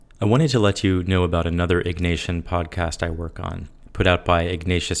I wanted to let you know about another Ignatian podcast I work on, put out by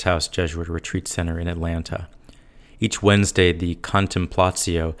Ignatius House Jesuit Retreat Center in Atlanta. Each Wednesday, the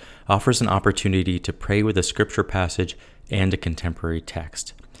Contemplatio offers an opportunity to pray with a scripture passage and a contemporary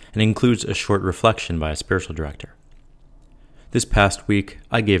text, and includes a short reflection by a spiritual director. This past week,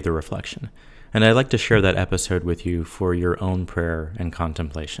 I gave the reflection, and I'd like to share that episode with you for your own prayer and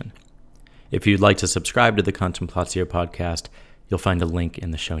contemplation. If you'd like to subscribe to the Contemplatio podcast, you'll find a link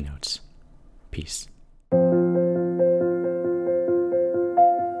in the show notes. Peace.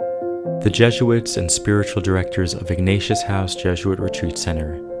 The Jesuits and spiritual directors of Ignatius House Jesuit Retreat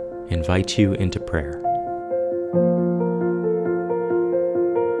Center invite you into prayer.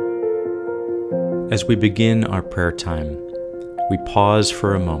 As we begin our prayer time, we pause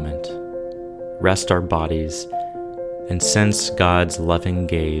for a moment, rest our bodies, and sense God's loving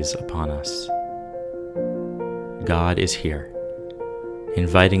gaze upon us. God is here,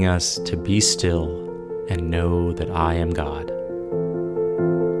 inviting us to be still and know that I am God.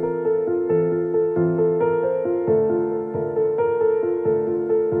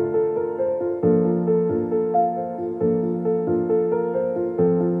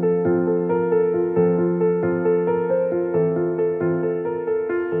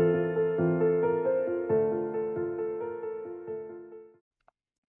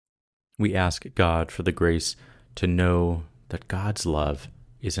 We ask God for the grace to know that God's love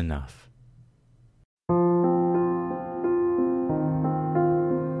is enough.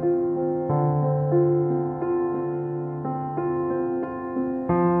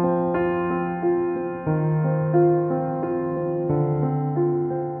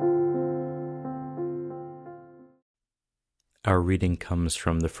 Our reading comes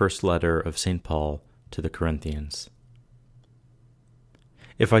from the first letter of St. Paul to the Corinthians.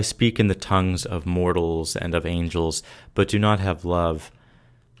 If I speak in the tongues of mortals and of angels, but do not have love,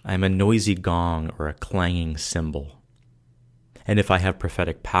 I am a noisy gong or a clanging cymbal. And if I have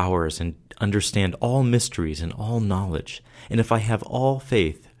prophetic powers and understand all mysteries and all knowledge, and if I have all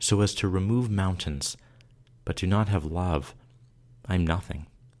faith so as to remove mountains, but do not have love, I am nothing.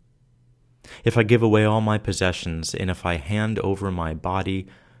 If I give away all my possessions, and if I hand over my body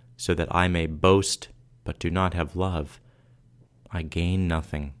so that I may boast, but do not have love, I gain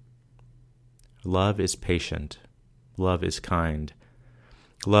nothing. Love is patient. Love is kind.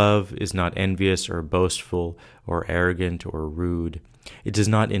 Love is not envious or boastful or arrogant or rude. It does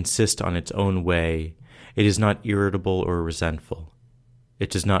not insist on its own way. It is not irritable or resentful. It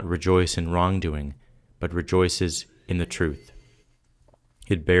does not rejoice in wrongdoing, but rejoices in the truth.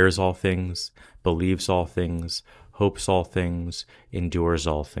 It bears all things, believes all things, hopes all things, endures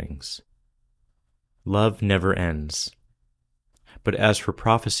all things. Love never ends. But as for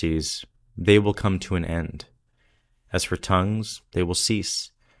prophecies, they will come to an end. As for tongues, they will cease.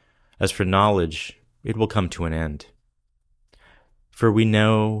 As for knowledge, it will come to an end. For we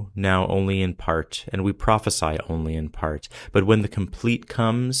know now only in part, and we prophesy only in part. But when the complete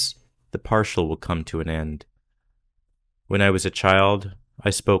comes, the partial will come to an end. When I was a child,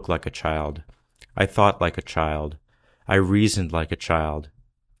 I spoke like a child. I thought like a child. I reasoned like a child.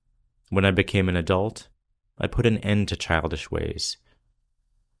 When I became an adult, I put an end to childish ways.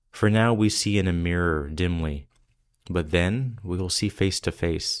 For now we see in a mirror dimly, but then we will see face to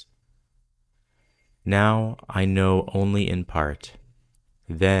face. Now I know only in part.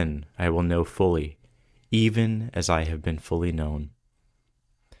 Then I will know fully, even as I have been fully known.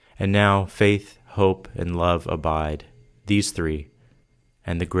 And now faith, hope, and love abide, these three,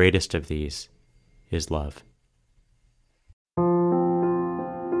 and the greatest of these is love.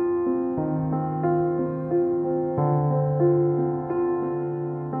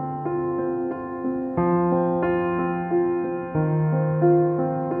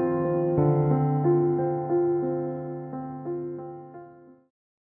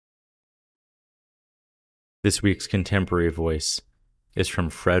 This week's contemporary voice is from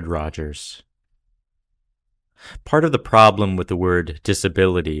Fred Rogers. Part of the problem with the word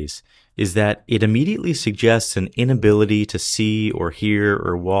disabilities is that it immediately suggests an inability to see or hear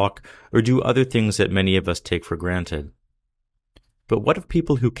or walk or do other things that many of us take for granted. But what of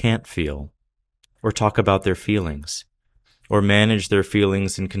people who can't feel, or talk about their feelings, or manage their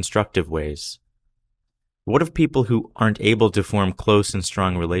feelings in constructive ways? What of people who aren't able to form close and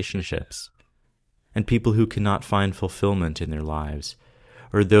strong relationships? And people who cannot find fulfillment in their lives,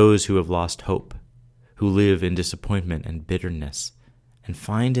 or those who have lost hope, who live in disappointment and bitterness, and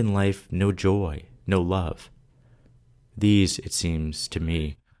find in life no joy, no love. These, it seems to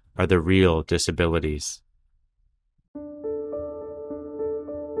me, are the real disabilities.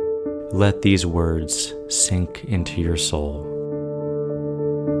 Let these words sink into your soul.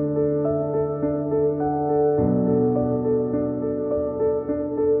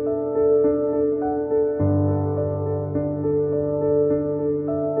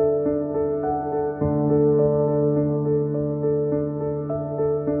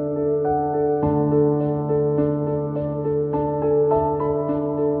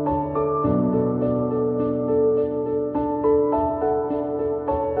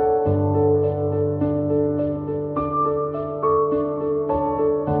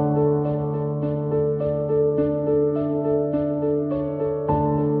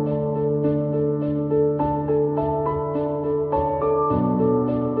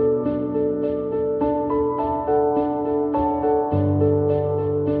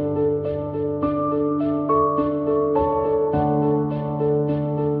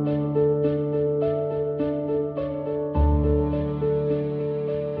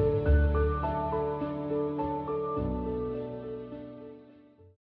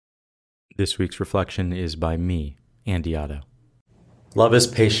 This week's reflection is by me, Andy Otto. Love is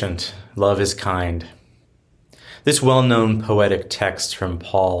patient, love is kind. This well-known poetic text from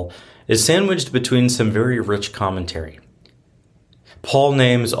Paul is sandwiched between some very rich commentary. Paul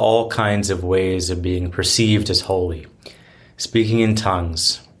names all kinds of ways of being perceived as holy: speaking in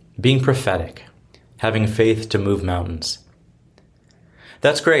tongues, being prophetic, having faith to move mountains.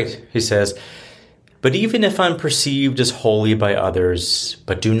 That's great, he says, but even if I'm perceived as holy by others,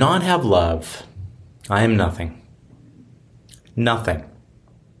 but do not have love, I am nothing. Nothing.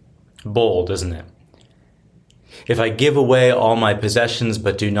 Bold, isn't it? If I give away all my possessions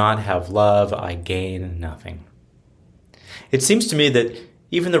but do not have love, I gain nothing. It seems to me that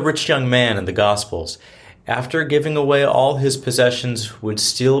even the rich young man in the Gospels, after giving away all his possessions, would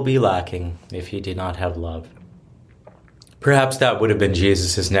still be lacking if he did not have love. Perhaps that would have been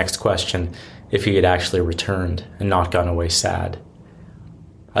Jesus' next question if he had actually returned and not gone away sad.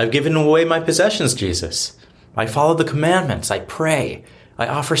 I've given away my possessions, Jesus. I follow the commandments. I pray. I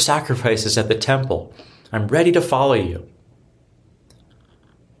offer sacrifices at the temple. I'm ready to follow you.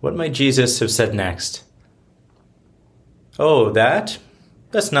 What might Jesus have said next? Oh, that's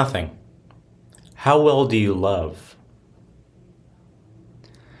nothing. How well do you love?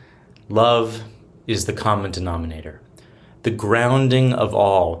 Love is the common denominator, the grounding of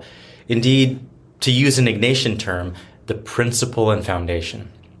all. Indeed, to use an Ignatian term, the principle and foundation.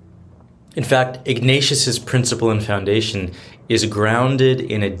 In fact, Ignatius's principle and foundation is grounded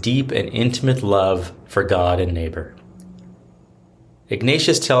in a deep and intimate love for God and neighbor.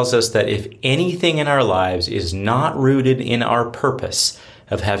 Ignatius tells us that if anything in our lives is not rooted in our purpose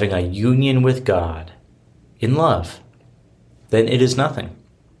of having a union with God in love, then it is nothing.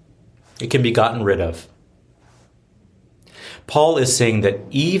 It can be gotten rid of. Paul is saying that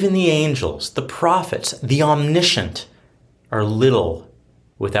even the angels, the prophets, the omniscient are little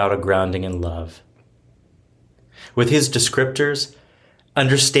without a grounding in love. With his descriptors,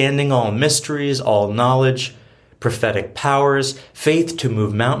 understanding all mysteries, all knowledge, prophetic powers, faith to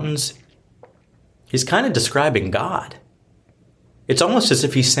move mountains, he's kind of describing God. It's almost as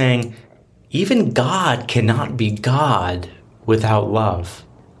if he's saying, even God cannot be God without love.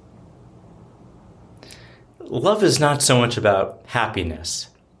 Love is not so much about happiness.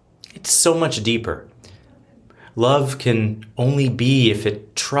 It's so much deeper. Love can only be if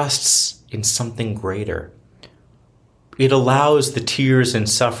it trusts in something greater. It allows the tears and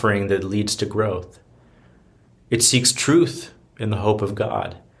suffering that leads to growth. It seeks truth in the hope of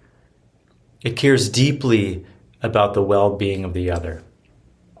God. It cares deeply about the well-being of the other.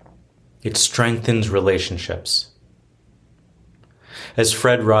 It strengthens relationships. As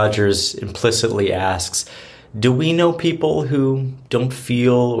Fred Rogers implicitly asks, do we know people who don't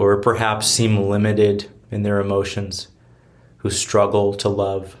feel or perhaps seem limited in their emotions, who struggle to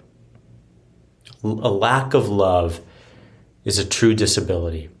love? A lack of love is a true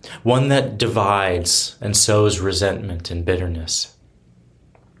disability, one that divides and sows resentment and bitterness.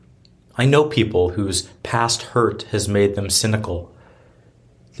 I know people whose past hurt has made them cynical.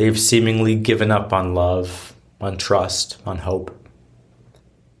 They've seemingly given up on love, on trust, on hope.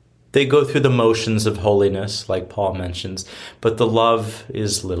 They go through the motions of holiness, like Paul mentions, but the love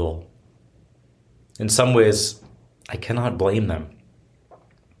is little. In some ways, I cannot blame them.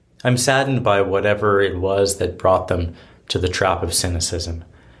 I'm saddened by whatever it was that brought them to the trap of cynicism.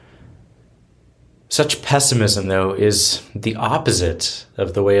 Such pessimism, though, is the opposite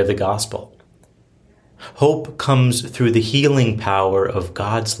of the way of the gospel. Hope comes through the healing power of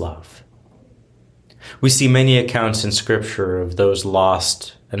God's love. We see many accounts in Scripture of those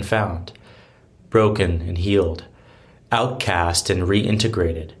lost and found, broken and healed, outcast and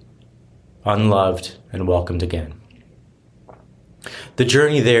reintegrated, unloved and welcomed again. The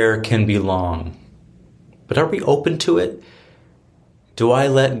journey there can be long, but are we open to it? Do I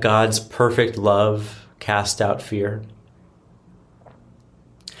let God's perfect love cast out fear?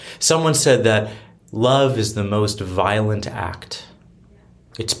 Someone said that love is the most violent act.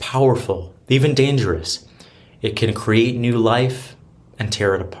 It's powerful, even dangerous. It can create new life and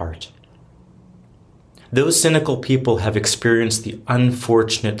tear it apart. Those cynical people have experienced the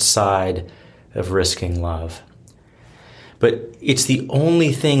unfortunate side of risking love. But it's the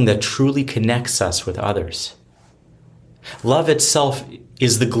only thing that truly connects us with others. Love itself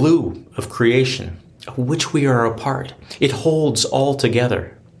is the glue of creation, of which we are a part. It holds all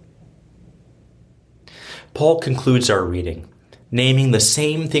together. Paul concludes our reading, naming the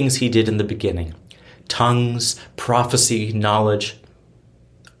same things he did in the beginning: tongues, prophecy, knowledge.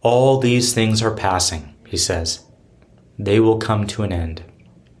 All these things are passing, he says. They will come to an end.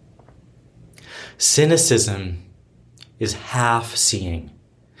 Cynicism is half seeing.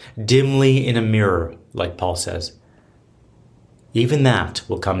 dimly in a mirror, like Paul says. Even that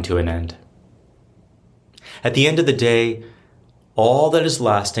will come to an end. At the end of the day, all that is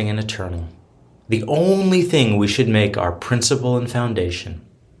lasting and eternal, the only thing we should make our principle and foundation,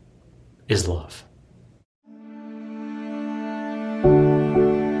 is love.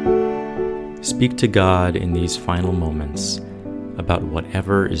 Speak to God in these final moments about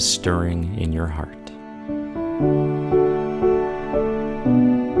whatever is stirring in your heart.